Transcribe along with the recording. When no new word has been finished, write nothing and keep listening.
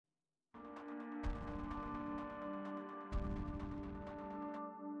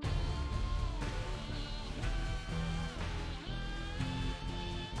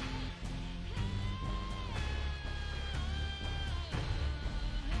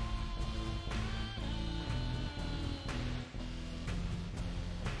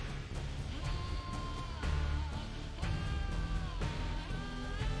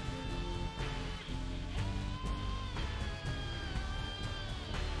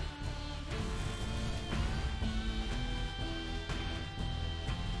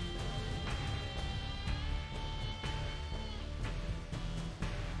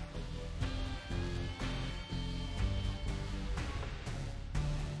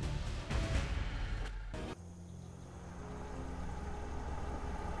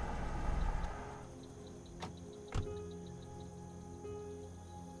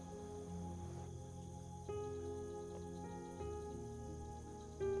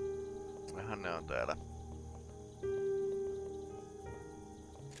Mitäköhän ne on täällä?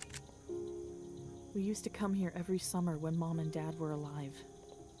 We used to come here every summer when Mom and Dad were alive.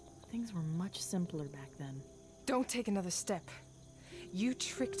 Things were much simpler back then. Don't take another step. You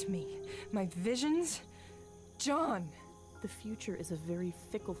tricked me. My visions? John! The future is a very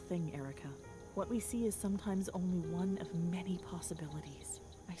fickle thing, Erica. What we see is sometimes only one of many possibilities.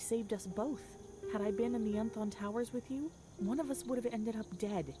 I saved us both. Had I been in the Unthon Towers with you, one of us would have ended up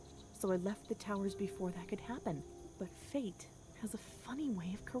dead. So I left the towers before that could happen. But fate has a funny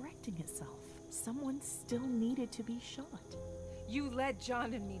way of correcting itself. Someone still needed to be shot. You led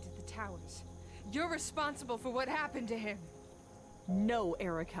John and me to the towers. You're responsible for what happened to him. No,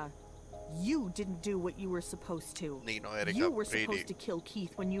 Erica. You didn't do what you were supposed to. Niin no, Erika, you were supposed to kill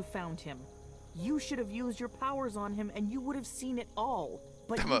Keith when you found him. You should have used your powers on him and you would have seen it all.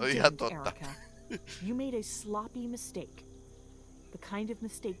 But you didn't, Erica. You made a sloppy mistake. The kind of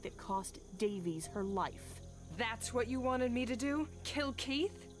mistake that cost Davies her life. That's what you wanted me to do? Kill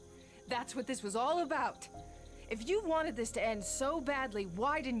Keith? That's what this was all about. If you wanted this to end so badly,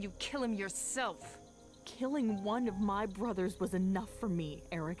 why didn't you kill him yourself? Killing one of my brothers was enough for me,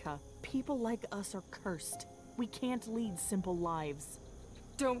 Erica. People like us are cursed. We can't lead simple lives.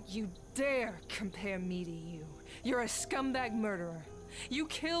 Don't you dare compare me to you. You're a scumbag murderer. You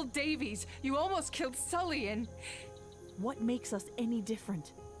killed Davies. You almost killed Sully and... What makes us any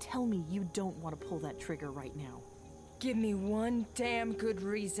different? Tell me you don't want to pull that trigger right now. Give me one damn good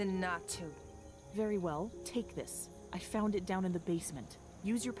reason not to. Very well, take this. I found it down in the basement.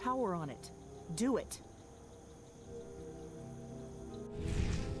 Use your power on it. Do it.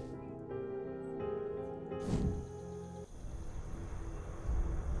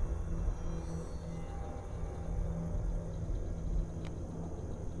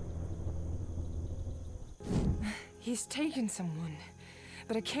 He's taken someone,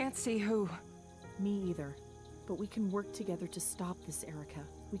 but I can't see who. Me either. But we can work together to stop this, Erica.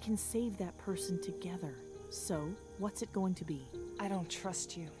 We can save that person together. So, what's it going to be? I don't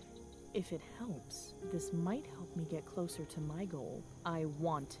trust you. If it helps, this might help me get closer to my goal. I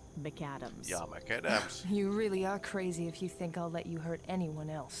want McAdams. Ja McAdams. You really are crazy if you think I'll let you hurt anyone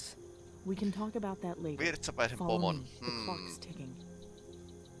else. We can talk about that later. Virtsapäisen Follow pomon. me. The clock's ticking.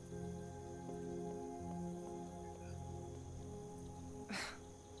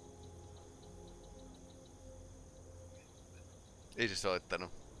 Ei se soittanut.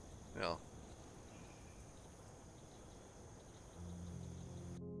 Joo.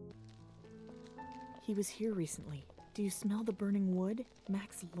 He was here recently. Do you smell the burning wood?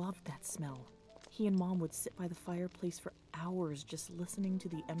 Max loved that smell. He and Mom would sit by the fireplace for hours just listening to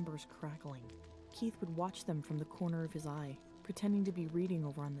the embers crackling. Keith would watch them from the corner of his eye, pretending to be reading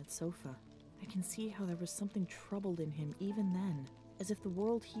over on that sofa. I can see how there was something troubled in him even then, as if the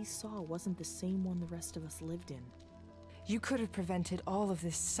world he saw wasn't the same one the rest of us lived in. You could have prevented all of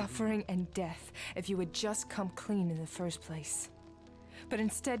this suffering and death if you had just come clean in the first place. But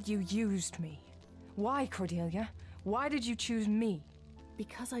instead you used me. Why, Cordelia? Why did you choose me?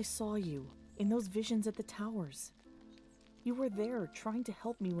 Because I saw you, in those visions at the towers. You were there, trying to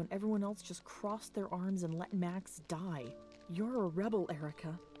help me when everyone else just crossed their arms and let Max die. You're a rebel,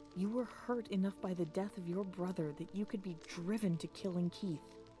 Erica. You were hurt enough by the death of your brother that you could be driven to killing Keith.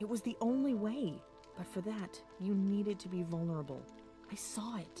 It was the only way. But for that, you needed to be vulnerable. I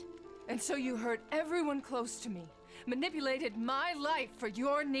saw it. And so you hurt everyone close to me, manipulated my life for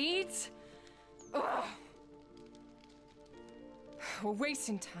your needs? Ugh. We're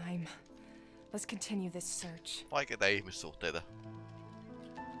wasting time. Let's continue this search. Vaikeita ihmissuhteita.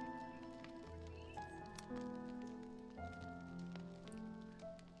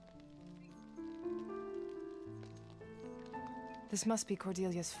 This must be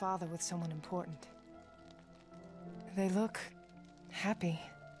Cordelia's father with someone important. They look happy.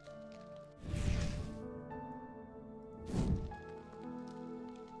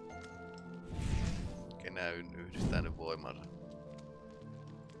 Kenäyn yhdistänyt voimansa.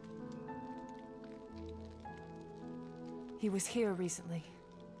 He was here recently.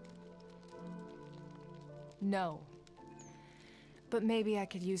 No. But maybe I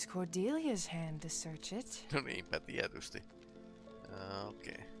could use Cordelia's hand to search it. No niinpä tietysti.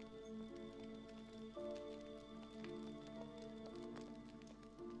 Okei. Okay.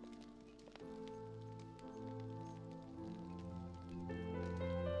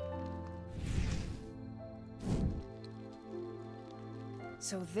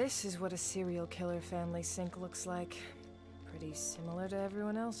 So this is what a serial killer family sink looks like. Pretty similar to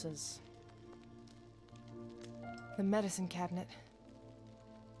everyone else's. The medicine cabinet.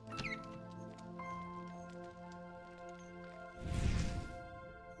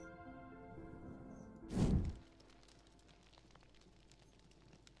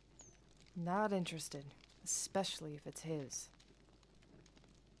 Not interested, especially if it's his.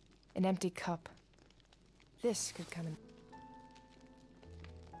 An empty cup. This could come in...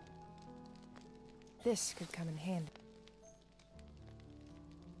 This could come in handy.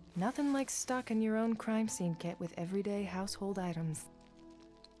 Nothing like stocking your own crime scene kit with everyday household items.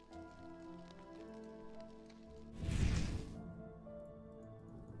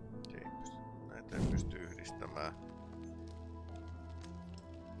 Näitä ei pysty yhdistämään.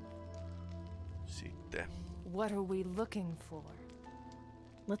 Sitten. What are we looking for?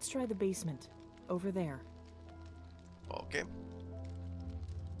 Let's try the basement. Over there. Okei.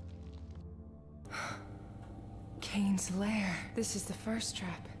 Cain's lair. This is the first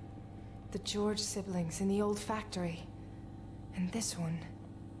trap. The George siblings in the old factory. And this one.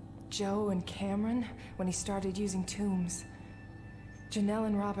 Joe and Cameron, when he started using tombs. Janelle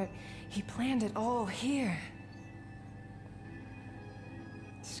and Robert, he planned it all here.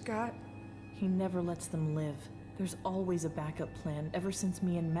 Scott? He never lets them live. There's always a backup plan ever since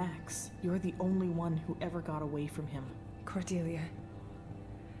me and Max. You're the only one who ever got away from him. Cordelia,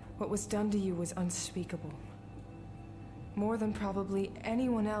 what was done to you was unspeakable. More than probably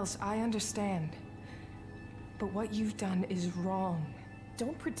anyone else, I understand. But what you've done is wrong.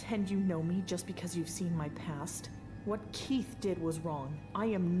 Don't pretend you know me just because you've seen my past. What Keith did was wrong. I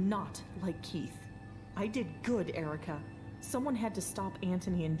am not like Keith. I did good, Erica. Someone had to stop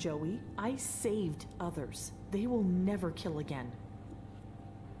Anthony and Joey. I saved others. They will never kill again.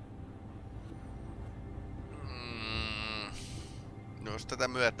 No jos tätä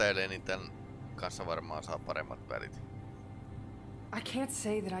myötäilee, niin tän kanssa varmaan saa paremmat välit. I can't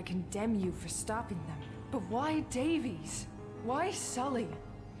say that I condemn you for stopping them. But why Davies? Why Sully?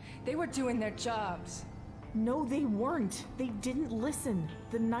 They were doing their jobs. No, they weren't. They didn't listen.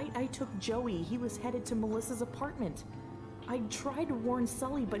 The night I took Joey, he was headed to Melissa's apartment. I tried to warn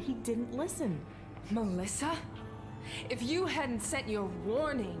Sully, but he didn't listen. Melissa? If you hadn't sent your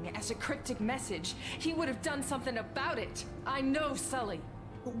warning as a cryptic message, he would have done something about it. I know Sully.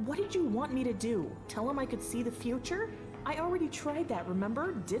 What did you want me to do? Tell him I could see the future? I already tried that,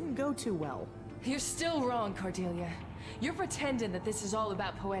 remember? Didn't go too well. You're still wrong, Cordelia. You're pretending that this is all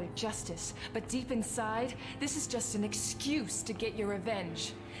about poetic justice, but deep inside, this is just an excuse to get your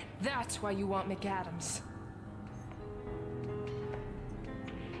revenge. That's why you want McAdams.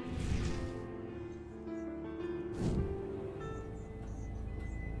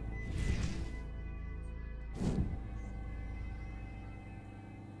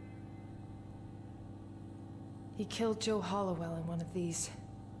 He killed Joe Hollowell in one of these.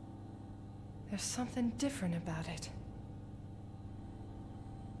 There's something different about it.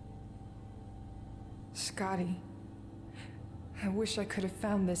 Scotty, I wish I could have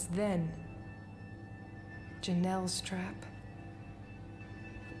found this then. Janelle's trap.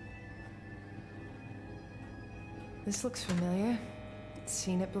 This looks familiar.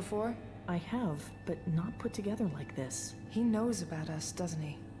 Seen it before? I have, but not put together like this. He knows about us, doesn't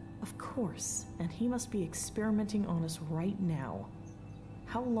he? Of course, and he must be experimenting on us right now.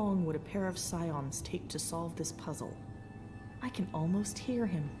 How long would a pair of scions take to solve this puzzle? I can almost hear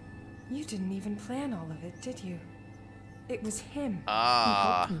him. You didn't even plan all of it, did you? It was him. He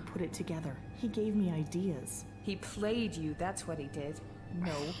helped me put it together. He gave me ideas. He played you, that's what he did.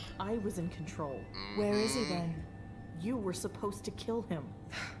 No, I was in control. Where is he then? You were supposed to kill him.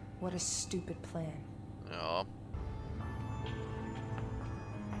 What a stupid plan. Joo.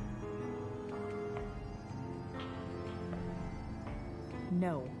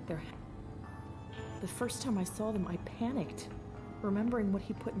 No, they're... The first time I saw them, I panicked, remembering what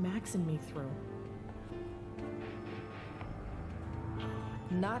he put Max and me through.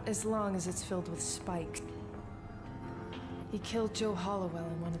 Not as long as it's filled with spikes. He killed Joe Hollowell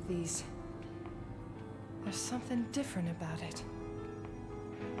in one of these. There's something different about it.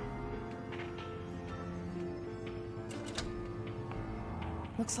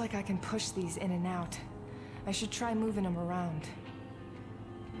 Looks like I can push these in and out. I should try moving them around.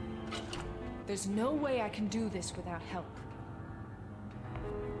 There's no way I can do this without help.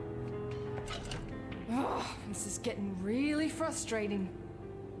 Ugh, this is getting really frustrating.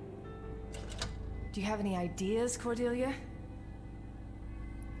 Do you have any ideas, Cordelia?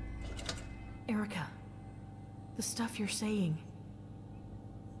 Erica, the stuff you're saying.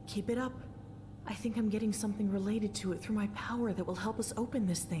 Keep it up. I think I'm getting something related to it through my power that will help us open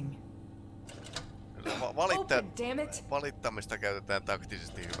this thing. Open, damn it! Valittamista käytetään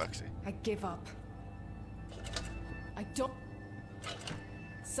taktisesti hyväksi. I give up. I don't...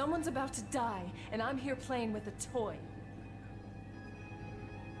 Someone's about to die, and I'm here playing with a toy.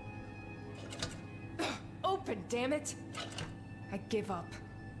 Open, damn it! I give up.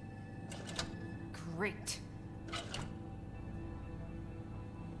 Great.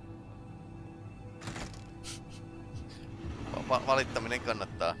 Valittaminen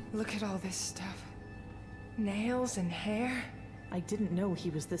kannattaa. Look at all this stuff. Nails and hair. I didn't know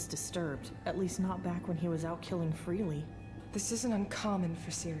he was this disturbed, at least not back when he was out killing freely. This isn't uncommon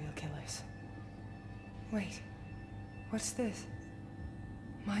for serial killers. Wait, what's this?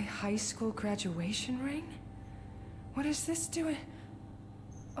 My high school graduation ring? What is this doing?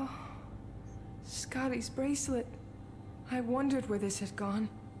 Oh, Scotty's bracelet. I wondered where this had gone.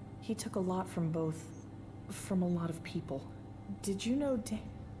 He took a lot from a lot of people. Did you know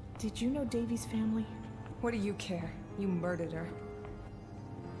Davy's family? What do you care? You murdered her.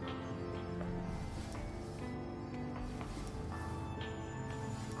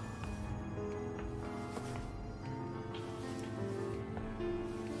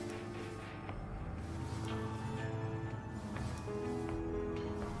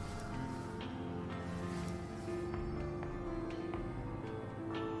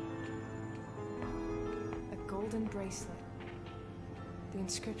 Golden bracelet. The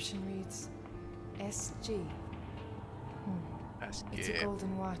inscription reads SG. SG. It's a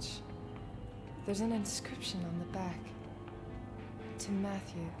golden watch. There's an inscription on the back. To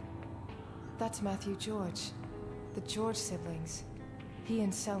Matthew. That's Matthew George. The George siblings. He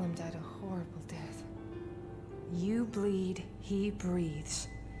and Selim died a horrible death. You bleed, he breathes.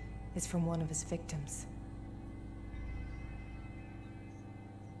 It's from one of his victims.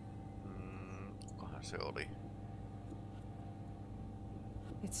 Kukahan se oli?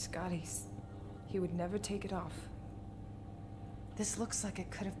 It's Scotty's. He would never take it off. This looks like it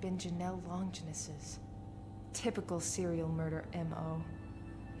could have been Janelle Longinus's. Typical serial murder MO.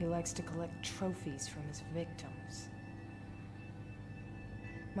 He likes to collect trophies from his victims.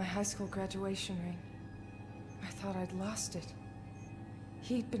 My high school graduation ring. I thought I'd lost it.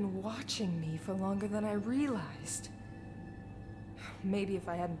 He'd been watching me for longer than I realized. Maybe if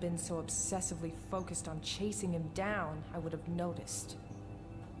I hadn't been so obsessively focused on chasing him down, I would have noticed.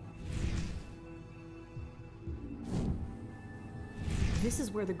 This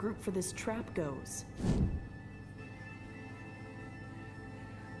is where the group for this trap goes.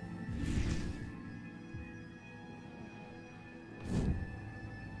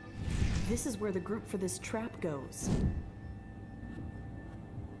 This is where the group for this trap goes.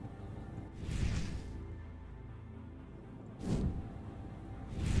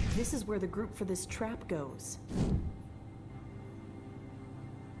 This is where the group for this trap goes.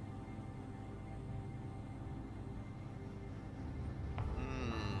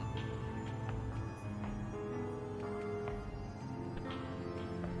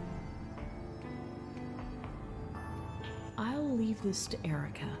 I'll leave this to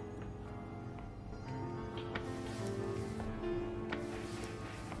Erica.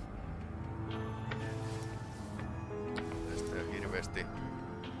 Tästä ei ole hirveesti.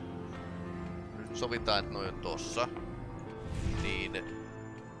 Nyt sovitaan, että noi on tossa. Niin...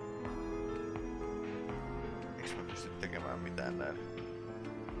 Eiks mä pysty tekemään mitään näin?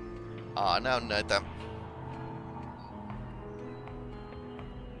 Nää on näitä...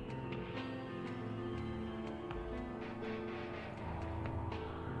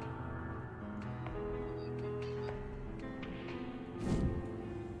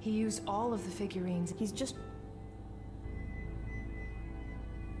 He used all of the figurines. He's just...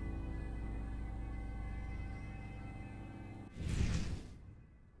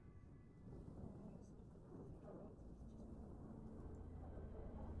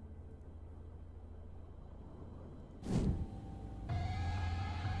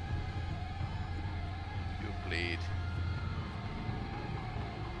 You bleed.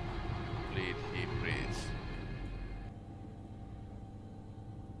 Bleed, he breathes.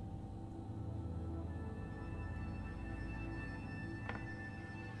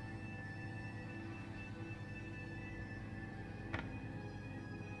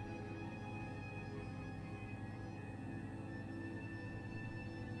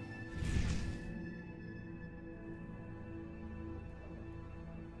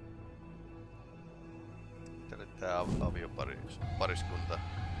 Tää aviopariskunta.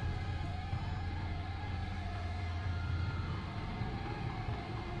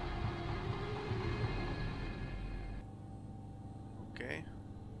 Okei.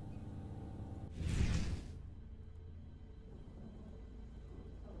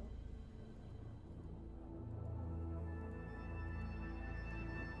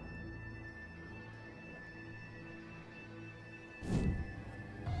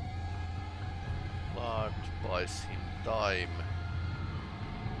 Blood buys him time.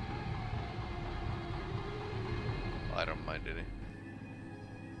 Iron Maideni.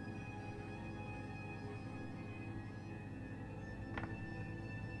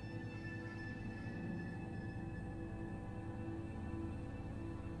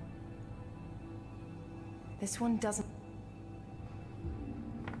 This one doesn't.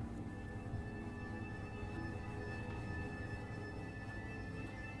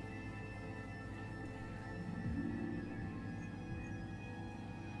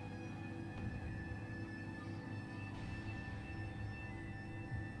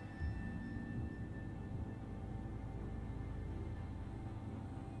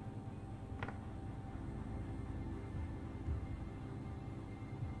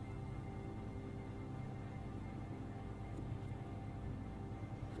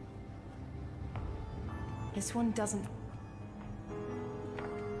 This one doesn't.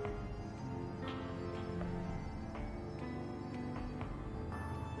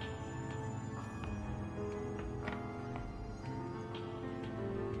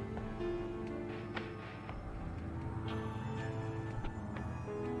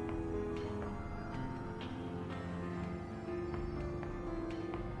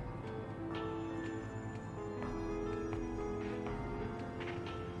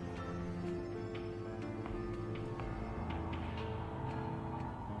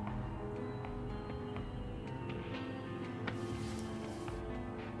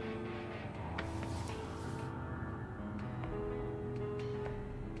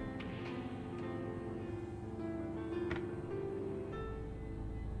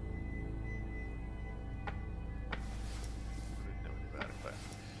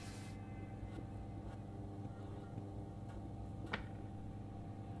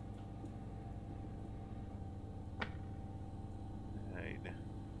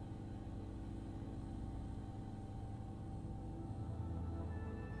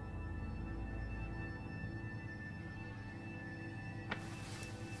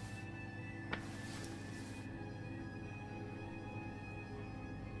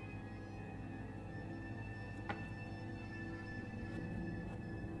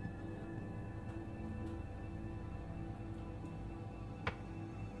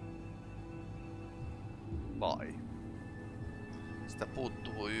 Vai? Sitä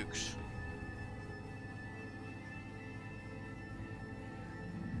puuttuu yksi.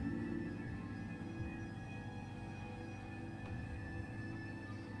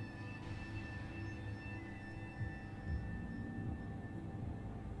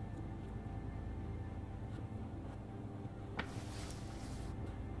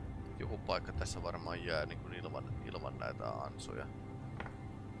 Joku paikka tässä varmaan jää niin kuin ilman näitä ansoja.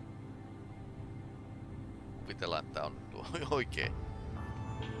 Kuvitellaan, että tää on tuo oikein.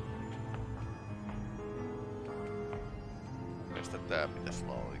 Mun mielestä tää pitäisi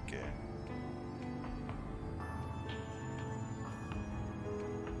olla oikein.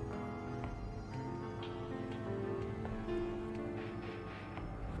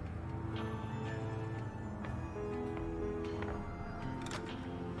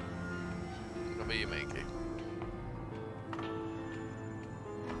 No viimeinkin.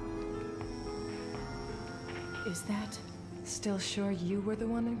 Is that still sure you were the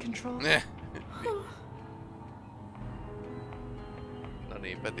one in control? No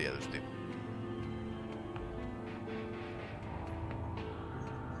niinpä tietysti.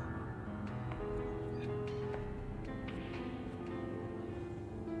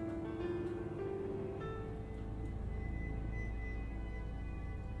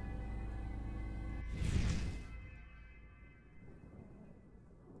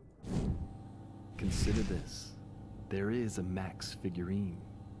 Consider this. There is a Max figurine.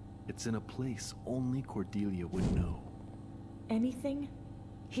 It's in a place only Cordelia would know. Anything?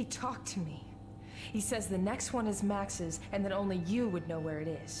 He talked to me. He says the next one is Max's and that only you would know where it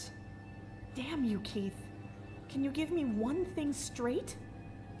is. Damn you, Keith. Can you give me one thing straight?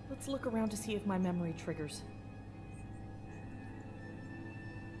 Let's look around to see if my memory triggers.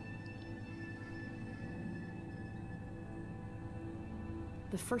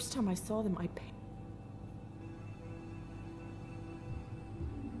 The first time I saw them,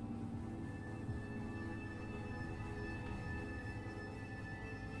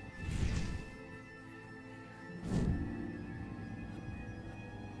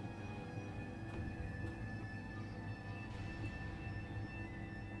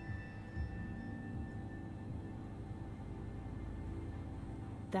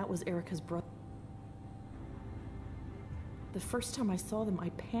 That was Erica's brother. The first time I saw them, I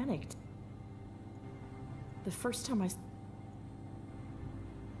panicked. The first time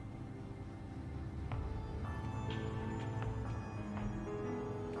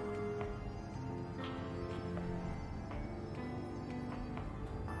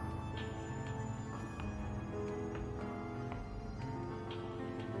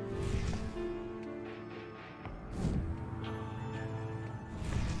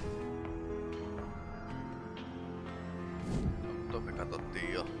me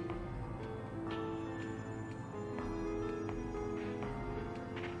katsottiin jo.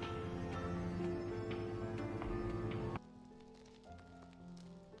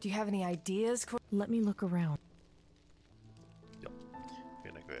 Do you have any ideas? Let me look around. Joo.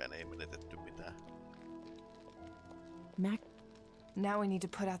 Ja näköjään ei menetetty mitään. Mac. Now we need to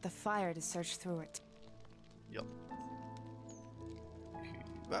put out the fire to search through it. Joo.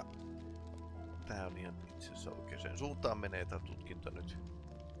 Hyvä. Tää on ihan itse asiassa oikeaan suuntaan menee tää tutkinto nyt.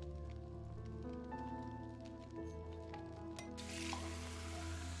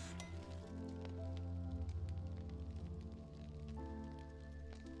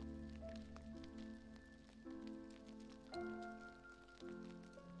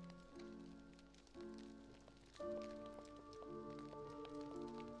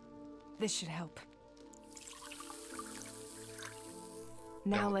 This should help.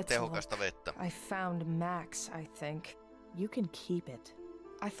 Now let's tehokasta look. vettä. I found Max, I think. You can keep it.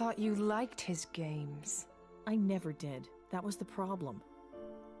 I thought you liked his games. I never did. That was the problem.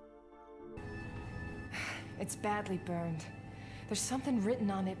 It's badly burned. There's something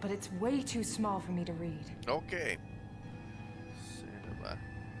written on it, but it's way too small for me to read. Okei. Selvä.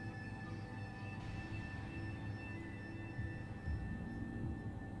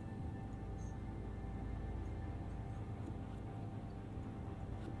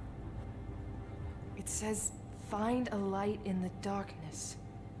 It says, find a light in the darkness.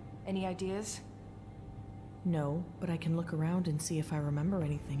 Any ideas? No, but I can look around and see if I remember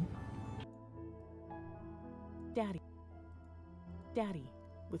anything. Daddy. Daddy,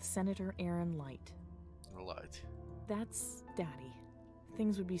 with Senator Aaron Light. Light. That's Daddy.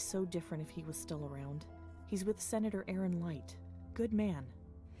 Things would be so different if he was still around. He's with Senator Aaron Light. Good man.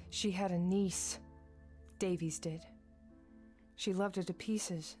 She had a niece. Davies did. She loved her to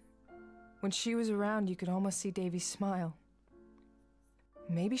pieces. When she was around, you could almost see Davies smile.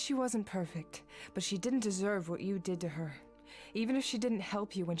 Maybe she wasn't perfect, but she didn't deserve what you did to her. Even if she didn't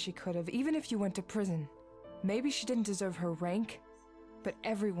help you when she could have, even if you went to prison. Maybe she didn't deserve her rank, but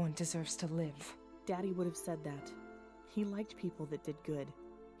everyone deserves to live. Daddy would have said that. He liked people that did good.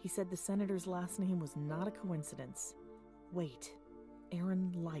 He said the senator's last name was not a coincidence. Wait,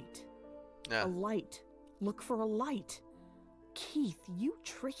 Aaron Light. Yeah. A light. Look for a light. Keith, you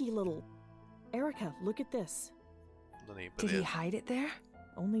tricky little... Erica, look at this. No niin, Did he hide it there?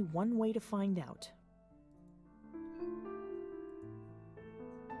 Only one way to find out.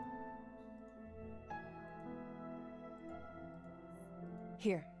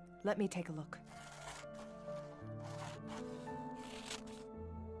 Here, let me take a look.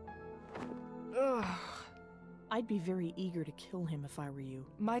 Ugh. I'd be very eager to kill him if I were you.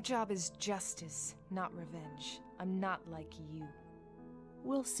 My job is justice, not revenge. I'm not like you.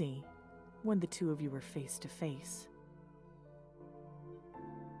 We'll see, when the two of you are face to face.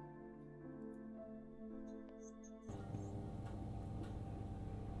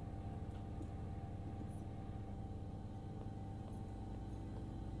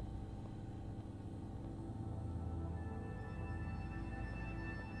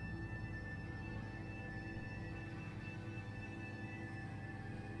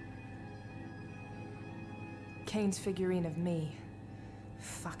 Cain's figurine of me.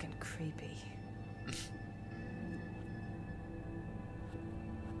 Fucking creepy.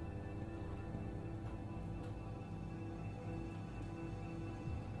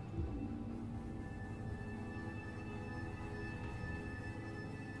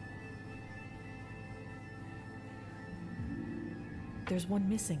 There's one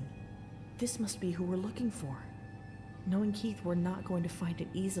missing. This must be who we're looking for. Knowing Keith we're not going to find it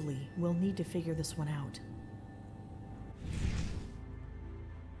easily, we'll need to figure this one out.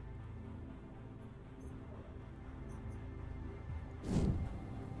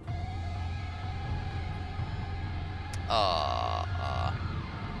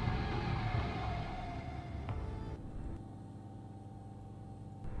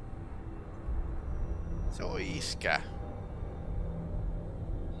 Se on iskä.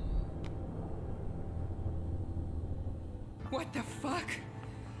 What the fuck?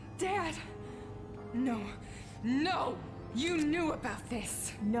 Dad! No. No! You knew about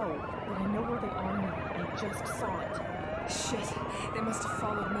this! No, but I know where they are now. I just saw it. Shit, they must have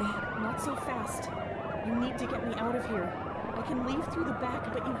followed me. Not so fast. You need to get me out of here. I can leave through the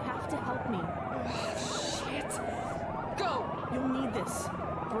back, but you have to help me. Shit! Go! You'll need this.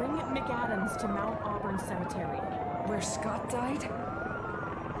 Bring McAdams to Mount Auburn Cemetery. Where Scott died?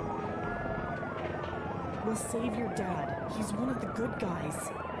 We'll save your dad. He's one of the good guys.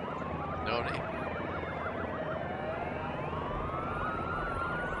 No niin.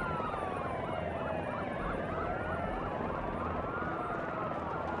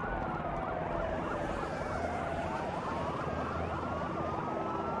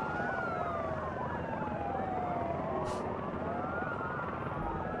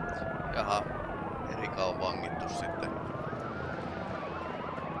 Jaha, Erika on vangittu sitten.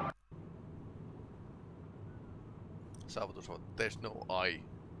 Saavutus on There's no I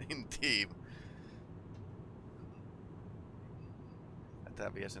in team.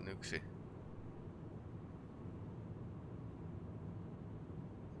 Tää vie sen yksi.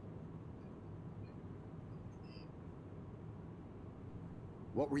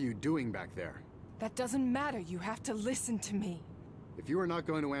 What were you doing back there? That doesn't matter. You have to listen to me. If you are not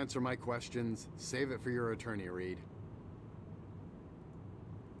going to answer my questions, save it for your attorney, Reed.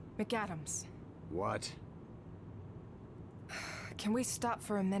 McAdams. What? Can we stop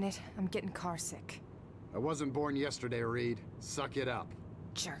for a minute? I'm getting carsick. I wasn't born yesterday, Reed. Suck it up.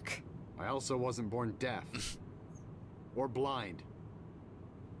 Jerk. I also wasn't born deaf. Or blind.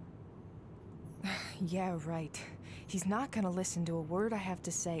 Yeah, right. He's not gonna listen to a word I have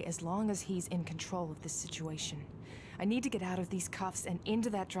to say as long as he's in control of this situation. I need to get out of these cuffs and into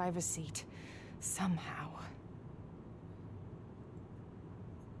that driver's seat. Somehow.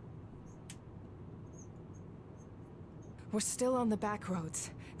 We're still on the back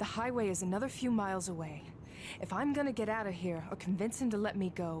roads. The highway is another few miles away. If I'm gonna get out of here or convince him to let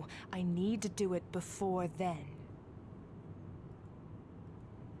me go, I need to do it before then.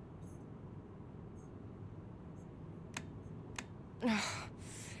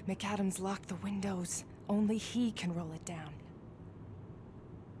 McAdams locked the windows. Only he can roll it down.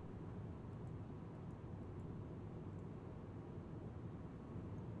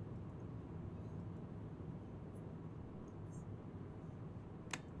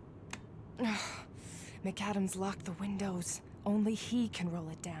 McAdams locked the windows. Only he can roll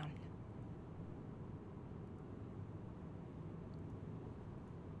it down.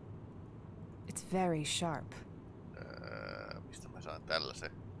 It's very sharp. Mistä mä saan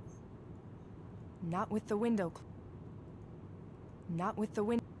tällaisen? Not with the window. Not with the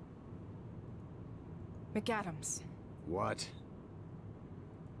window. McAdams. What?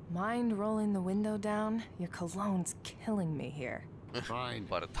 Mind rolling the window down? Your cologne's killing me here. Fine.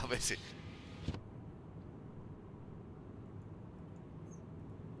 Partavesi.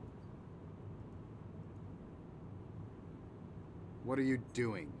 What are you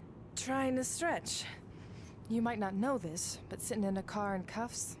doing? Trying to stretch. You might not know this, but sitting in a car in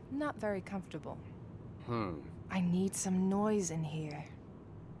cuffs, not very comfortable. I need some noise in here.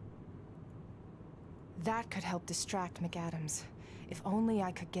 That could help distract McAdams. If only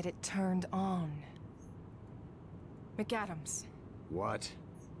I could get it turned on. McAdams. What?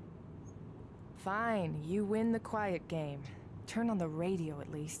 Fine, you win the quiet game. Turn on the radio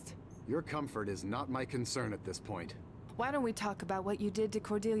at least. Your comfort is not my concern at this point. Why don't we talk about what you did to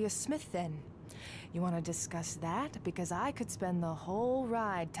Cordelia Smith then? You want to discuss that? Because I could spend the whole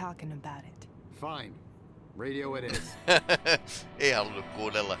ride talking about it. Fine. Radio it is. Ei halunnut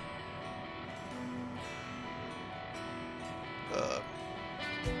kuunnella.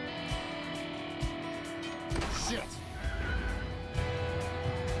 Shit!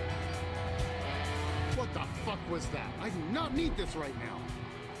 What the fuck was that? I do not need this right now.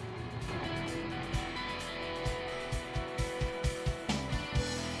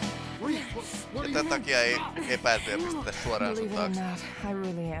 Tätä takia ei epäiltyä pistetä suoraan sun Believe it or taakse. not, I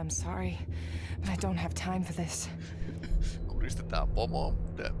really am sorry, but I don't have time for this. Kuristetaan pomoa.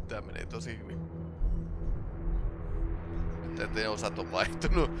 Tää menee tosi hyvin. Täten osat on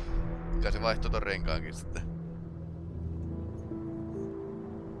vaihtunut. Kai se vaihtoi ton renkaankin sitten.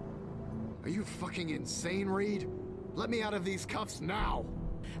 Are you fucking insane, Reed? Let me out of these cuffs now!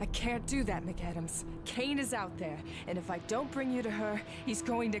 I can't do that, McAdams. Cain is out there, and if I don't bring you to her, he's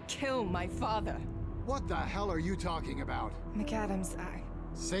going to kill my father. What the hell are you talking about? McAdams,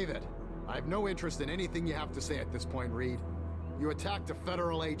 Save it. I have no interest in anything you have to say at this point, Reed. You attacked a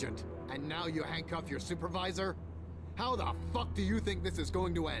federal agent, and now you handcuff your supervisor? How the fuck do you think this is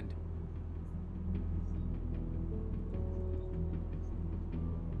going to end?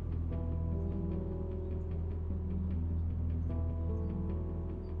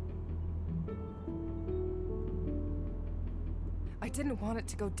 I didn't want it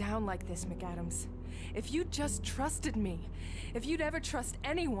to go down like this, McAdams. If you'd just trusted me, if you'd ever trust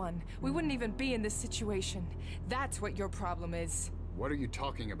anyone, we wouldn't even be in this situation. That's what your problem is. What are you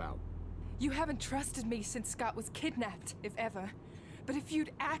talking about? You haven't trusted me since Scott was kidnapped, if ever. But if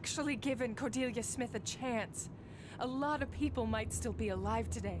you'd actually given Cordelia Smith a chance, a lot of people might still be alive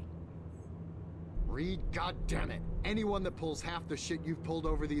today. Reed, goddammit. Anyone that pulls half the shit you've pulled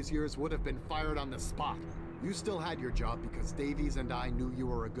over these years would have been fired on the spot. You still had your job because Davies and I knew you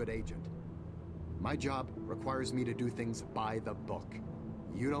were a good agent. My job requires me to do things by the book.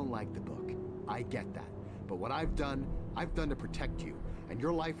 You don't like the book. I get that. But what I've done to protect you. And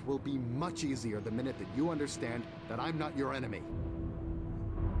your life will be much easier the minute that you understand that I'm not your enemy.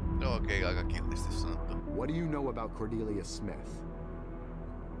 No okei, aika kiltisti sanottu. What do you know about Cordelia Smith?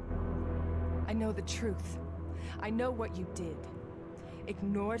 I know the truth. I know what you did.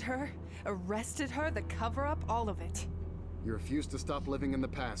 Ignored her, arrested her, the cover-up, all of it. You refuse to stop living in the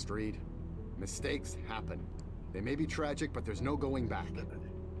past, Reed. Mistakes happen. They may be tragic, but there's no going back.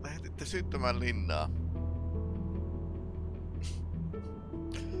 Lähetitte syyttämään Linnaa.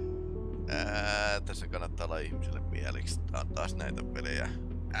 Tässä kannattaa olla ihmiselle mieliksi. Tää on taas näitä pelejä.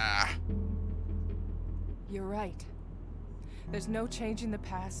 You're right. There's no changing the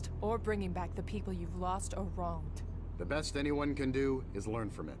past or bringing back the people you've lost or wronged. The best anyone can do is learn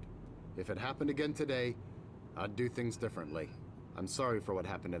from it. If it happened again today, I'd do things differently. I'm sorry for what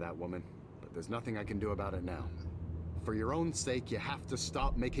happened to that woman, but there's nothing I can do about it now. For your own sake, you have to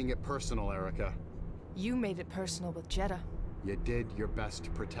stop making it personal, Erica. You made it personal with Jeddah. You did your best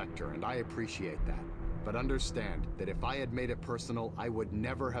to protect her, and I appreciate that. But understand that if I had made it personal, I would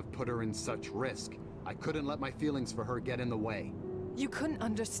never have put her in such risk. I couldn't let my feelings for her get in the way. You couldn't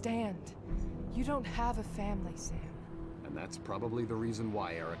understand. You don't have a family, Sam. And that's probably the reason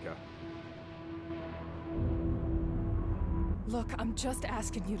why, Erica. Look, I'm just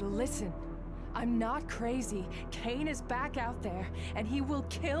asking you to listen. I'm not crazy. Cain is back out there, and he will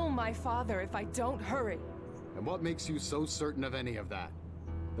kill my father if I don't hurry. And what makes you so certain of any of that?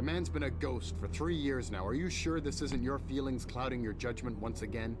 The man's been a ghost for 3 years now. Are you sure this isn't your feelings clouding your judgment once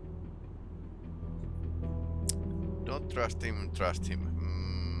again? Don't trust him, trust him.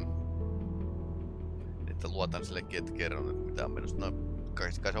 Että luotan sillekin, että kerron, että mitä on menossa. No,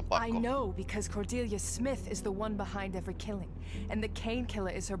 kai se on pakko. I know because Cordelia Smith is the one behind every killing. And the Cain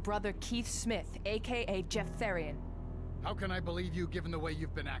killer is her brother Keith Smith, aka Jeff Therian. How can I believe you given the way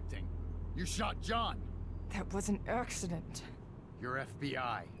you've been acting? You shot John! That was an accident. You're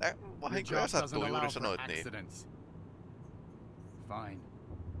FBI. Vahinkoja sattuu, juuri sanoit niin. Fine.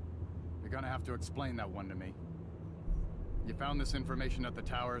 You're gonna have to explain that one to me. You found this information at the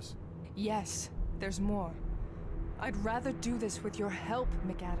towers? Yes, there's more. I'd rather do this with your help,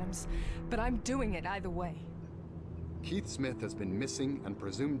 McAdams, but I'm doing it either way. Keith Smith has been missing and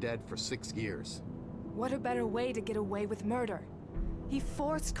presumed dead for 6 years. What a better way to get away with murder? He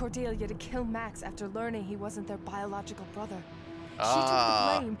forced Cordelia to kill Max after learning he wasn't their biological brother. She took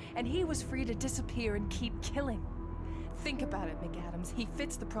the blame, and he was free to disappear and keep killing. Think about it, McAdams. He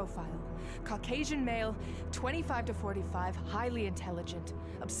fits the profile. Caucasian male, 25 to 45, highly intelligent,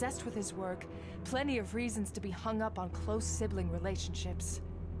 obsessed with his work, plenty of reasons to be hung up on close sibling relationships.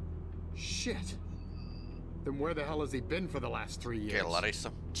 Shit! Then where the hell has he been for the last 3 years?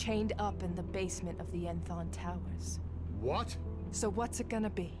 Kellarissa. Chained up in the basement of the Enthon Towers. What? So what's it gonna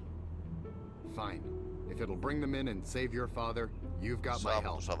be? Fine. If it'll bring them in and save your father, you've got my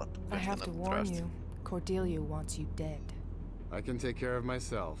help. I have to warn you, Cordelia wants you dead. I can take care of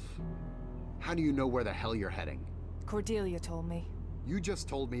myself. How do you know where the hell you're heading? Cordelia told me. You just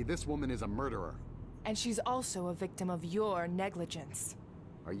told me this woman is a murderer. And she's also a victim of your negligence.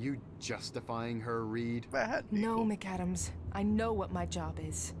 Are you justifying her, Reed? No, McAdams. I know what my job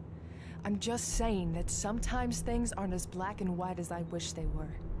is. I'm just saying that sometimes things aren't as black and white as I wish they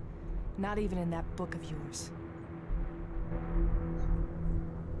were. Not even in that book of yours.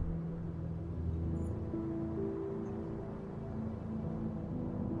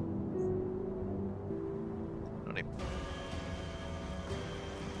 Noniin.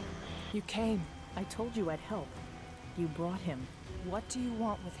 You came. I told you I'd help. You brought him. What do you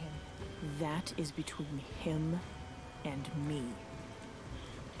want with him? That is between him and me.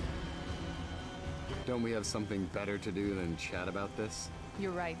 Don't we have something better to do than chat about this?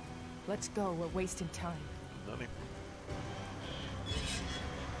 You're right. Let's go. We're wasting time. Noniin.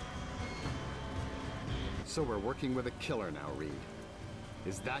 So we're working with a killer now, Reed.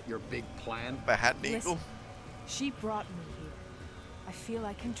 Is that your big plan? Vähän niinku. Listen, she brought me here. I feel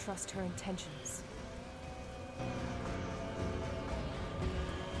I can trust her intentions.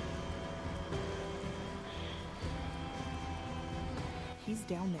 He's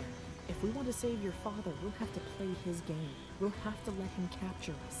down there. If we want to save your father, we'll have to play his game. We'll have to let him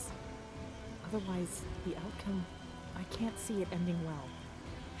capture us. Otherwise, the outcome, I can't see it ending well.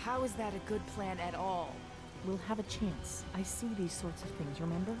 How is that a good plan at all? We'll have a chance. I see these sorts of things,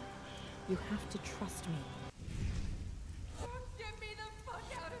 remember? You have to trust me. Get me the fuck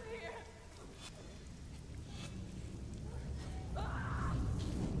out of here!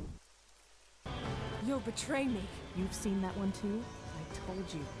 You'll betray me. You've seen that one too? I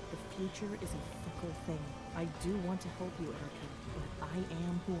told you, the future is a fickle thing. I do want to help you, Erica, but I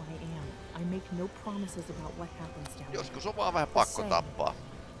am who I am. I make no promises about what happens down there. Joskus on vaan vähän pakko tappaa.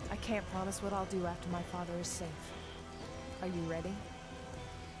 I can't promise what I'll do after my father is safe. Are you ready?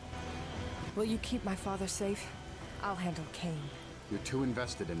 Will you keep my father safe? I'll handle Cain. You're too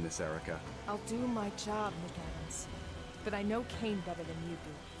invested in this, Erica. I'll do my job, McAdams. But I know Cain better than you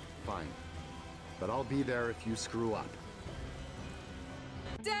do. Fine. But I'll be there if you screw up.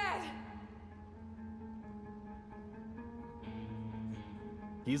 Dad!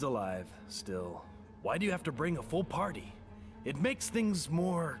 He's alive, still. Why do you have to bring a full party? It makes things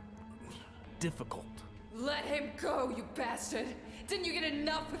more difficult. Let him go, you bastard! Didn't you get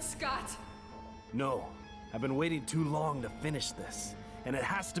enough with Scott? No, I've been waiting too long to finish this, and it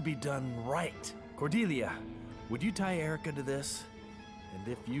has to be done right. Cordelia, would you tie Erica to this? And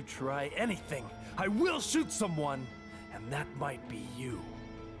if you try anything, I will shoot someone, and that might be you.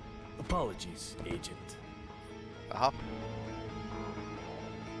 Apologies, Agent. Aha.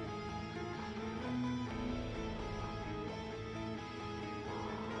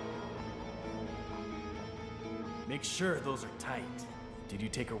 Make sure those are tight. Did you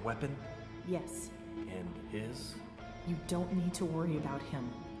take her weapon? Yes. And his? You don't need to worry about him.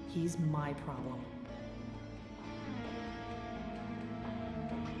 He's my problem.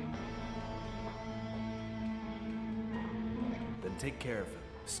 Then take care of him.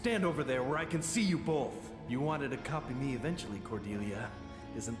 Stand over there where I can see you both. You wanted to copy me eventually, Cordelia.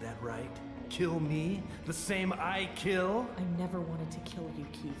 Isn't that right? Kill me? The same I kill? I never wanted to kill you,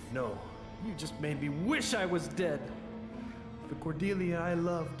 Keith. No, you just made me wish I was dead. The Cordelia I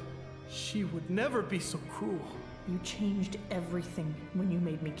loved, she would never be so cruel. You changed everything when you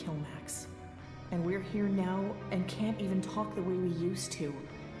made me kill Max. And we're here now and can't even talk the way we used to.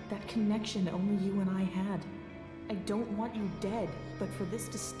 That connection only you and I had. I don't want you dead, but for this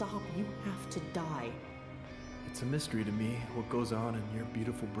to stop, you have to die. It's a mystery to me what goes on in your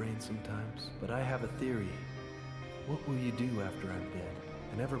beautiful brain sometimes. But I have a theory. What will you do after I'm dead?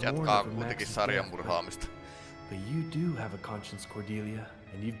 I never mourned Jatkaa over kuitenkin Max's sarjamurhaamista. but you do have a conscience, Cordelia,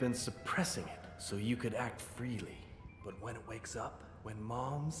 and you've been suppressing it so you could act freely. But when it wakes up, when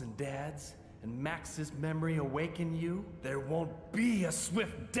moms and dads and Max's memory awaken you, there won't be a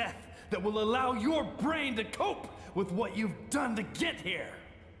swift death that will allow your brain to cope with what you've done to get here.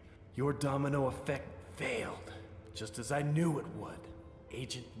 Your domino effect failed, just as I knew it would.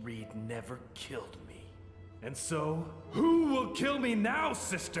 Agent Reed never killed me. And so, who will kill me now,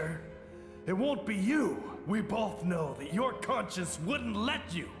 sister? It won't be you. We both know that your conscience wouldn't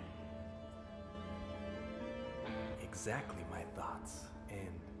let you. Exactly my thoughts. And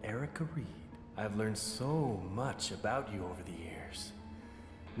Erica Reed, I've learned so much about you over the years.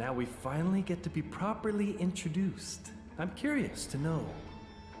 Now we finally get to be properly introduced. I'm curious to know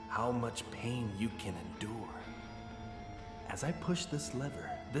how much pain you can endure. As I push this lever,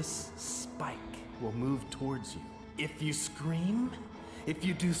 this spike will move towards you. If you scream, if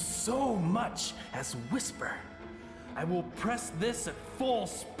you do so much as whisper, I will press this at full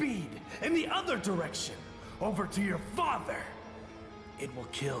speed in the other direction, over to your father. It will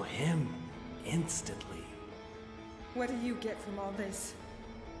kill him instantly. What do you get from all this?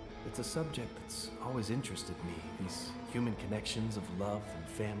 It's a subject that's always interested me, these human connections of love and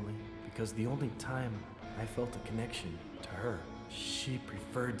family, because the only time I felt a connection to her, she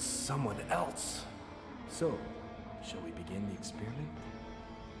preferred someone else. So, shall we begin the experiment?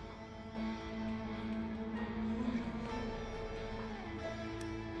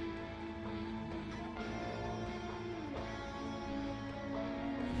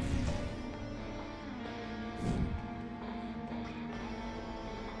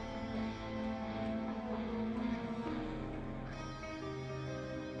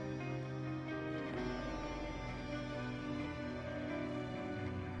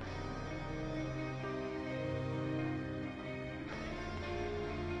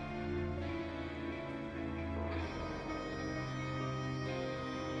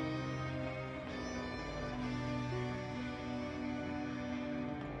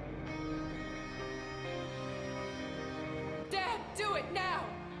 Dad, do it now!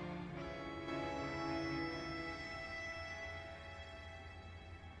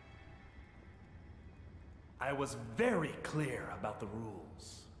 I was very clear about the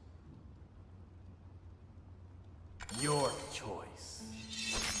rules. Your choice.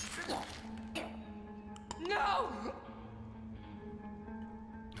 No!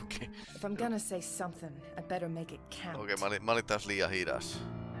 Okei, If I'm gonna say something, I better make it count. okei, mä olin taas liian hidas.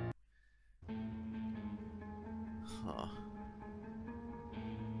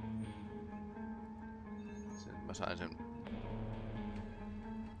 Sen mä sain sen.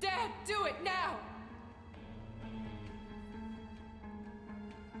 Dad, do it now!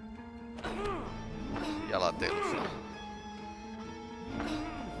 taiteilussa.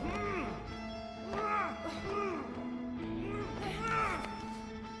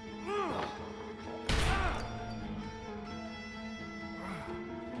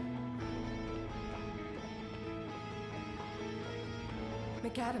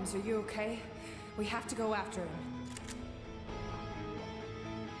 McAdams, are you okay? We have to go after him.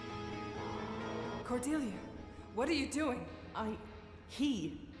 Cordelia, what are you doing?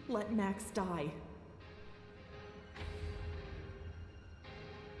 He let Max die.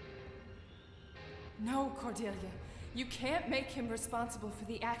 No, Cordelia. You can't make him responsible for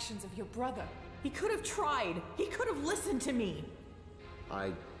the actions of your brother. He could have tried. He could have listened to me.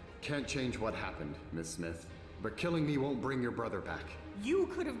 I can't change what happened, Miss Smith. But killing me won't bring your brother back. You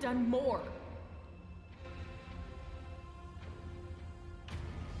could have done more.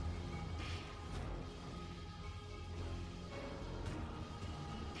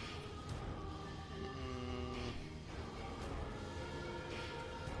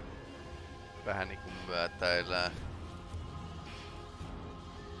 Vähän niinku myötäilää.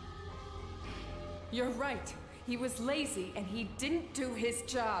 You're right. He was lazy and he didn't do his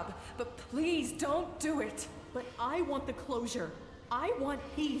job. But please don't do it. But I want the closure. I want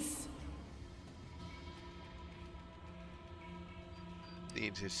peace.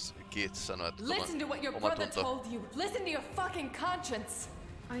 Niin siis Kit sanoi, että Listen to what your brother told you. Listen to your fucking conscience.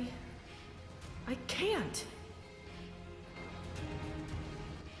 I can't.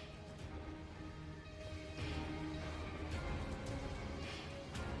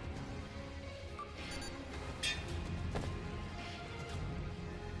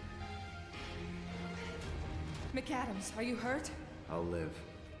 McAdams, are you hurt? I'll live.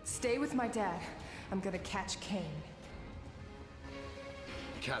 Stay with my dad. I'm gonna catch Cain.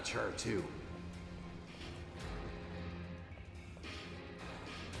 Catch her, too.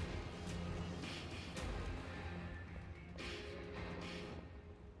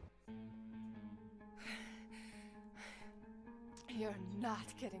 You're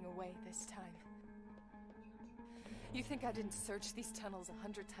not getting away this time. You think I didn't search these tunnels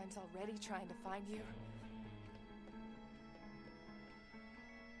 100 times already trying to find you?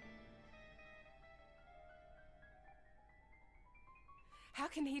 How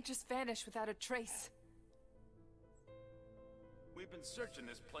can he just vanish without a trace? We've been searching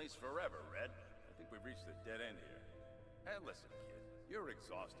this place forever, Red. I think we've reached a dead end here. Hey, listen, kid. You're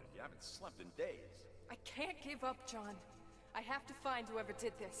exhausted. You haven't slept in days. I can't give up, John. I have to find whoever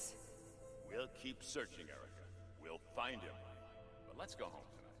did this. We'll keep searching, Erica. We'll find him. But let's go home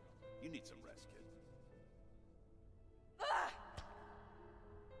tonight. You need some rest, kid.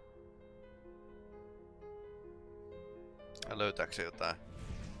 Löytääkö se jotain?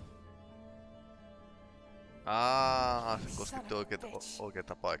 Se kosketti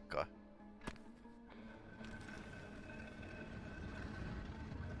oikeata paikkaa.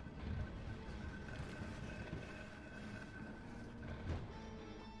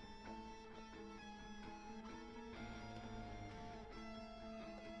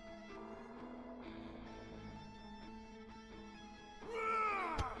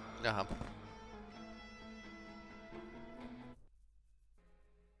 Jaha.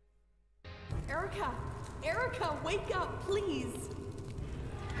 Erica, wake up, please.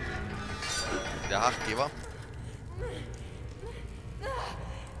 Jaha, kiva.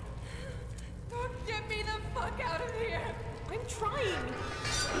 Get me the fuck out of here! I'm trying.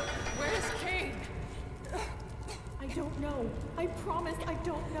 Where's Cain? I don't know. I promise I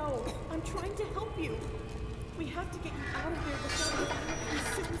don't know. I'm trying to help you. We have to get you out of there before the fire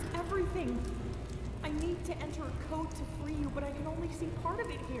consumes everything. I need to enter a code to free you, but I can only see part of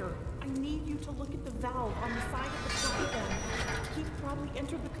it here. I need you to look at the valve on the side of the platform. He probably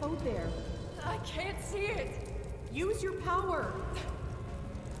entered the code there. I can't see it. Use your power.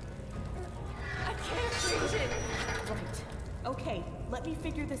 I can't reach it. Right. Okay, let me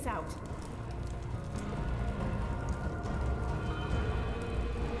figure this out.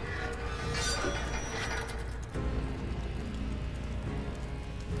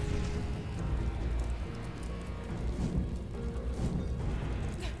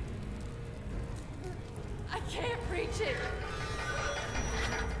 I can't reach it.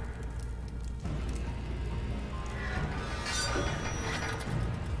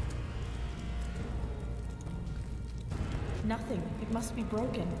 Nothing. It must be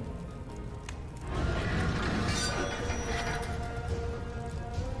broken.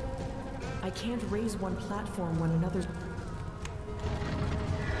 I can't raise one platform when another's...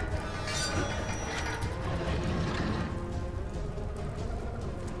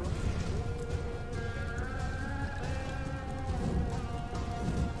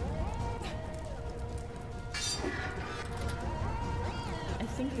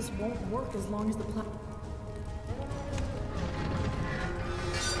 think this won't work as long as the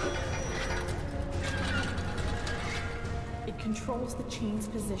It controls the chain's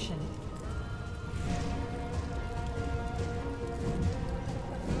position.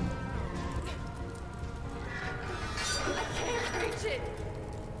 I can't reach it!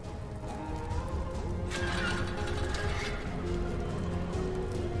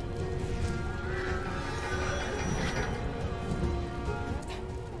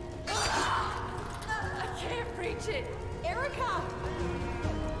 I can't reach it! Erica!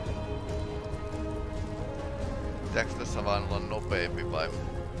 Pitääkö tässä vaan olla nopeampi vai?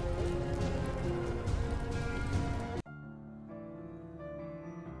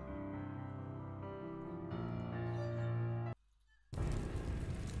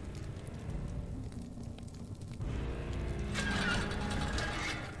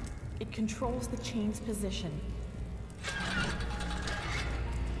 It controls the chain's position.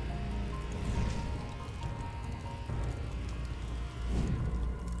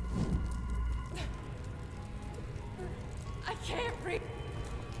 I can't reach.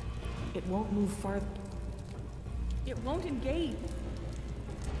 It won't move farther. It won't engage.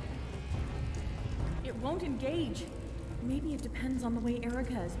 It won't engage. Maybe it depends on the way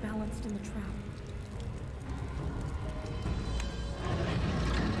Erica is balanced in the trap.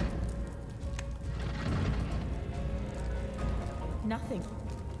 Nothing.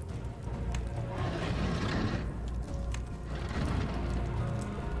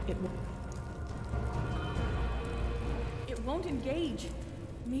 It won't engage.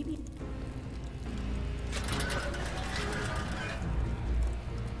 Maybe.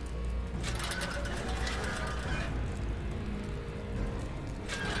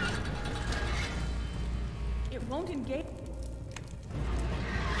 It won't engage.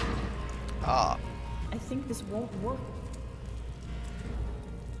 Ah. I think this won't work.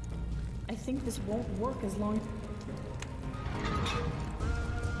 I think this won't work as long.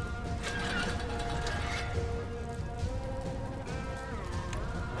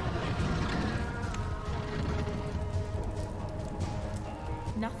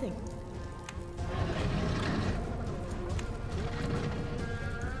 Nothing.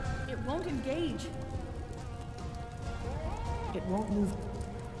 It won't engage. It won't move.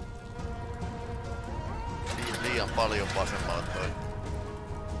 Liian paljon vasemmalle toi.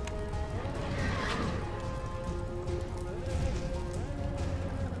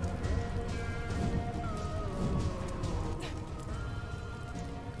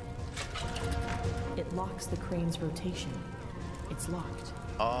 It locks the crane's rotation. It's locked.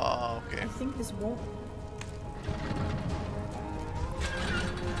 Ah, okay. I think this won't.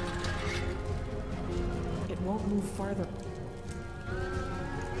 It won't move farther.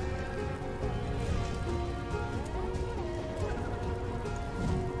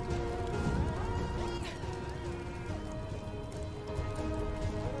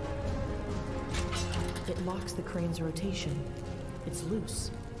 It locks the crane's rotation. It's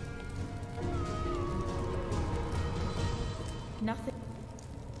loose. Nothing.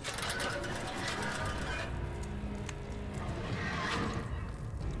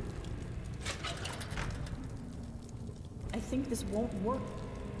 I think this won't work.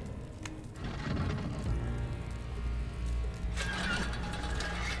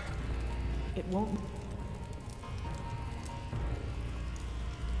 It won't.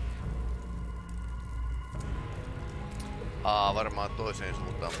 Varmaan toiseen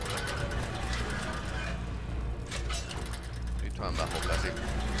suuntaan mulle. Nythän mä hokasin.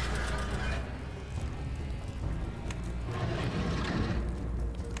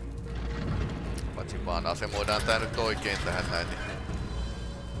 Patsi vaan asemoidaan tää nyt oikein tähän näin.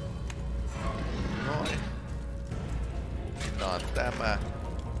 Noin. Tää on tämä.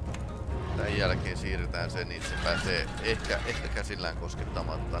 Tän jälkeen siirretään se, niin se pääsee ehkä käsillään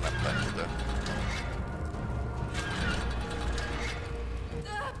koskettamatta näppäimistöön.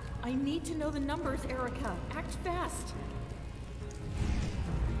 I need to know the numbers, Erica. Act fast.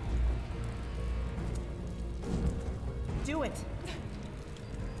 Do it.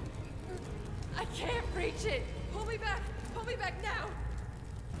 I can't reach it! Pull me back! Pull me back now!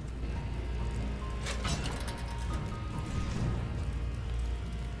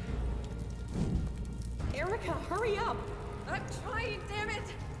 Erica, hurry up. I'm trying, damn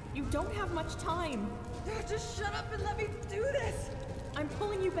it! You don't have much time. Just shut up and let me do this! I'm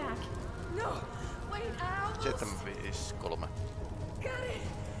pulling you back. No! Wait, I almost... 753. Got it!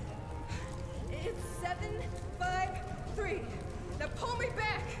 It's 753. Now pull me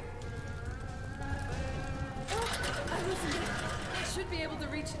back! Oh, I loosened it. I should be able to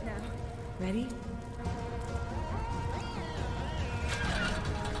reach it now. Ready?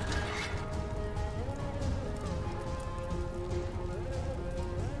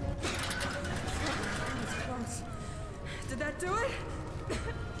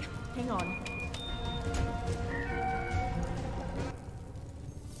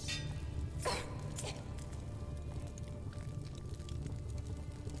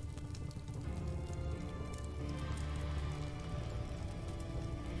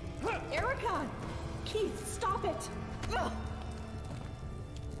 not! Ugh.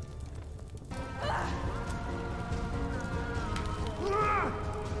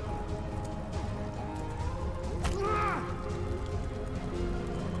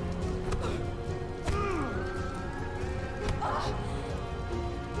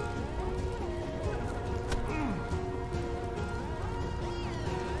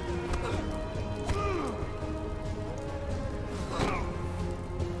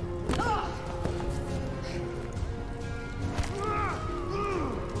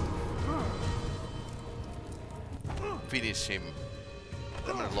 Finish him.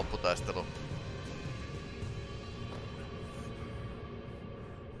 Tämmönen lopputaistelu.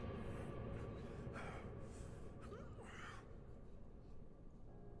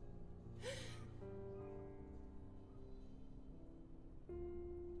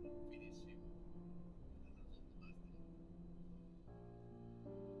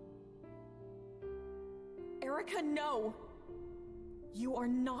 Erica, no! You are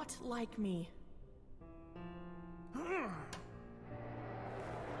not like me.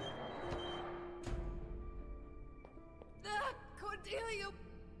 Cordelia!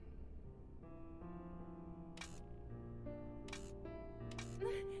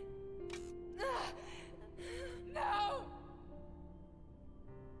 No!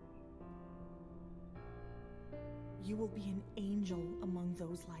 You will be an angel among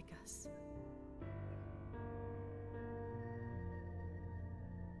those like us.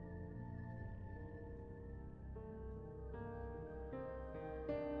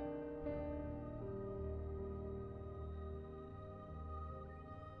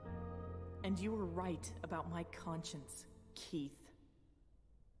 And you were right about my conscience, Keith.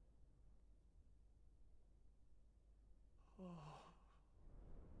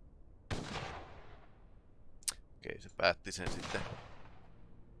 Okei, se päätti sen sitten.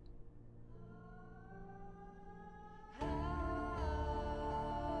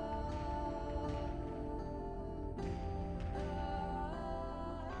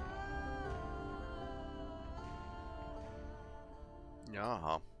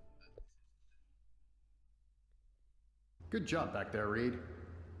 Jaha. Good job back there, Reed.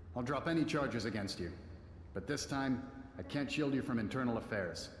 I'll drop any charges against you. But this time, I can't shield you from internal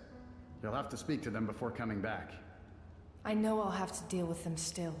affairs. You'll have to speak to them before coming back. I know I'll have to deal with them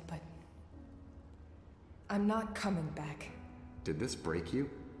still, but I'm not coming back. Did this break you?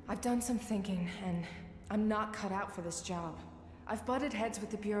 I've done some thinking, and I'm not cut out for this job. I've butted heads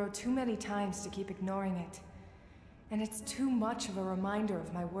with the Bureau too many times to keep ignoring it. And it's too much of a reminder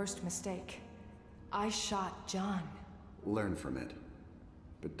of my worst mistake. I shot John. Learn from it.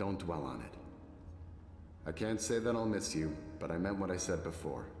 But don't dwell on it. I can't say that I'll miss you, but I meant what I said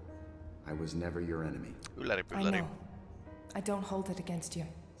before. I was never your enemy. I know. I don't hold it against you.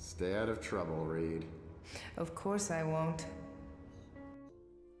 Stay out of trouble, Reed. Of course I won't.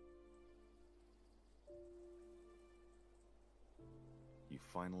 You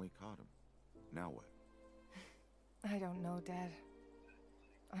finally caught him. Now what? I don't know, Dad.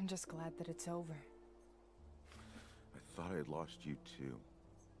 I'm just glad that it's over. I thought I had lost you too.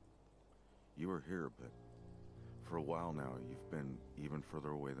 You were here, but for a while now, you've been even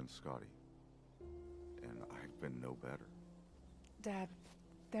further away than Scotty. And I've been no better. Dad,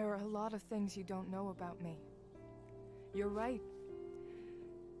 there are a lot of things you don't know about me. You're right.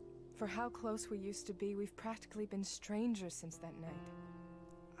 For how close we used to be, we've practically been strangers since that night.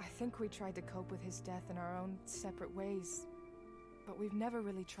 I think we tried to cope with his death in our own separate ways, but we've never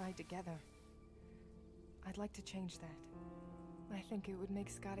really tried together. I'd like to change that. I think it would make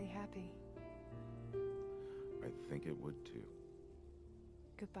Scotty happy. I think it would too.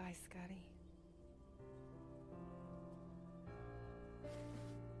 Goodbye, Scotty.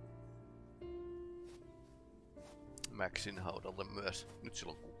 Maxin haudalle myös. Nyt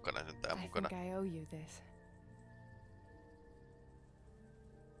sillä on kukkana sentään mukana. I think I owe you this.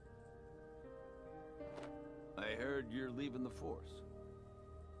 I heard you're leaving the force.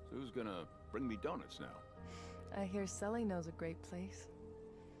 So who's gonna bring me donuts now? I hear Sully knows a great place.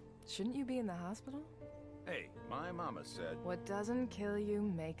 Shouldn't you be in the hospital? Hey, my mama said... What doesn't kill you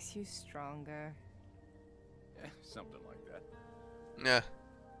makes you stronger. Something like that. Yeah.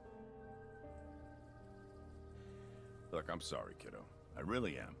 Look, I'm sorry, kiddo. I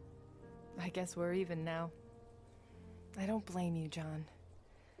really am. I guess we're even now. I don't blame you, John.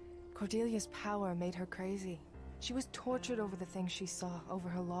 Cordelia's power made her crazy. She was tortured over the things she saw, over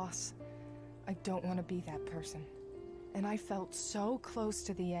her loss. I don't want to be that person. And I felt so close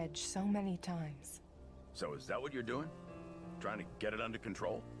to the edge so many times. So is that what you're doing? Trying to get it under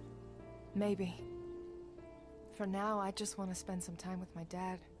control? Maybe. For now, I just want to spend some time with my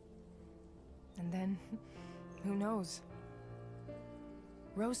dad. And then, Who knows?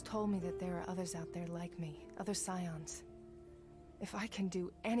 Rose told me that there are others out there like me, other scions. If I can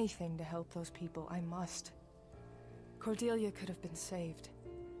do anything to help those people, I must. Cordelia could have been saved.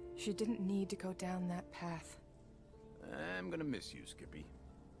 She didn't need to go down that path. I'm gonna miss you, Skippy.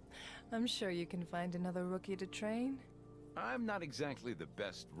 I'm sure you can find another rookie to train. I'm not exactly the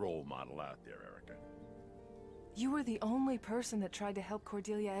best role model out there, Erica. You were the only person that tried to help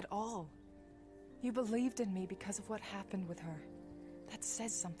Cordelia at all. You believed in me because of what happened with her. That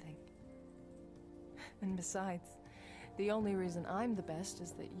says something. And besides, the only reason I'm the best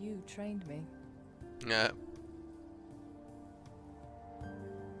is that you trained me. Yeah.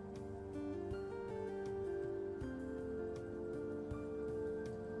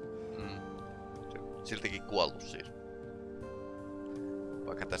 Siltikin kuollut siis.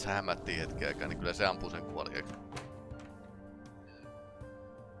 Vaikka tässä hämättiin hetken aikaa, niin kyllä se ampuu sen kuoliaksi.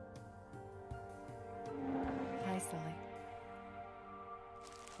 Hi, Sally.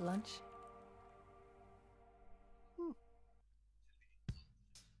 Lunch?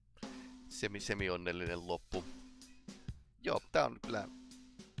 Semi-onnellinen loppu. Joo, tää on kyllä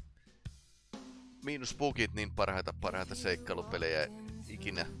miinus bugit niin parhaita seikkailupelejä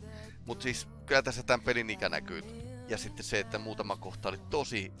ikinä. Mut siis kyllä tässä tämän pelin ikä näkyy. Ja sitten se, että muutama kohta oli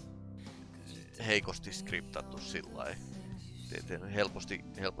tosi heikosti skriptattu sillai.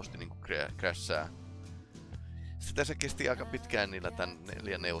 Helposti niinku crashaa. Sitten tässä kesti aika pitkään niillä tän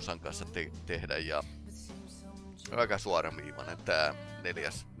 4 osan kanssa tehdä ja aika suoraviivainen tää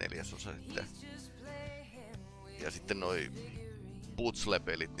neljäs osa sitten. Ja sitten noi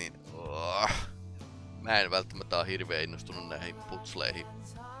puzzle-pelit, niin mä en välttämättä ole hirveän innostunut näihin puzzleihin.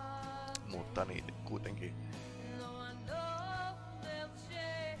 Mutta niin kuitenkin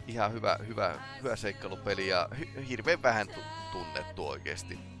ihan hyvä seikkailupeli ja hirveän vähän tunnettu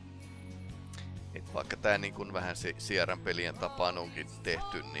oikeesti. Et vaikka tää niin kun vähän Sierran pelien tapaan onkin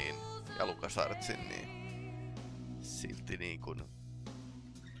tehty, niin ja LucasArtsin, niin silti niin kun...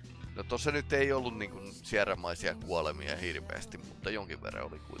 No tossa nyt ei ollut niin kun Sierramaisia kuolemia hirveästi, mutta jonkin verran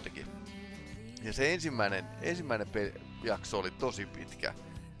oli kuitenkin. Ja se ensimmäinen jakso oli tosi pitkä.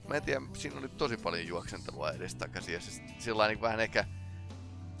 Mä en tiedä, siinä oli tosi paljon juoksentelua edestakaisin ja se sellainen vähän ehkä...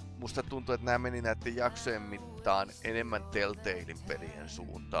 Musta tuntuu, että nämä meni näiden jaksojen mittaan enemmän Telltalein pelien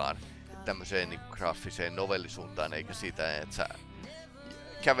suuntaan. Tämmöiseen niin graafiseen novellisuuntaan, eikä siitä, että sä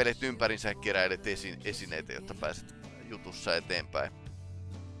kävelet ympärinsä ja keräilet esineitä, jotta pääset jutussa eteenpäin.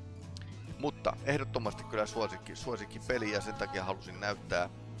 Mutta ehdottomasti kyllä suosikki peli ja sen takia halusin näyttää,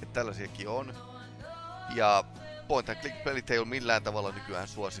 että tällaisiakin on. Ja point-and-click-pelit ei ole millään tavalla nykyään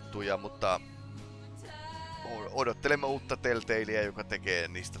suosittuja, mutta odottelemme uutta Telltalea, joka tekee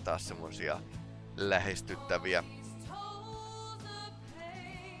niistä taas semmosia lähestyttäviä.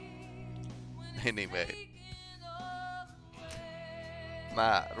 Anyway.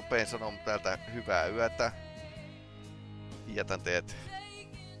 Mä rupeen sanomaan täältä hyvää yötä. Jätän teet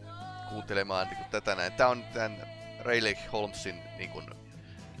kuuntelemaan niin tätä näin. Tää on tän Raileigh Holmesin niin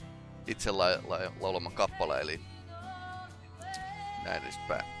itse laulama kappale, eli näin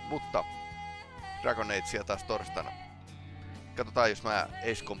edespäin. Mutta Dragon Agea taas torstaina. Katsotaan, jos mä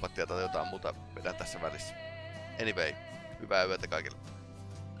Ace Combatia tai jotain muuta vedän tässä välissä. Anyway, hyvää yötä kaikille.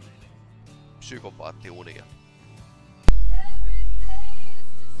 Psykopaatti unia.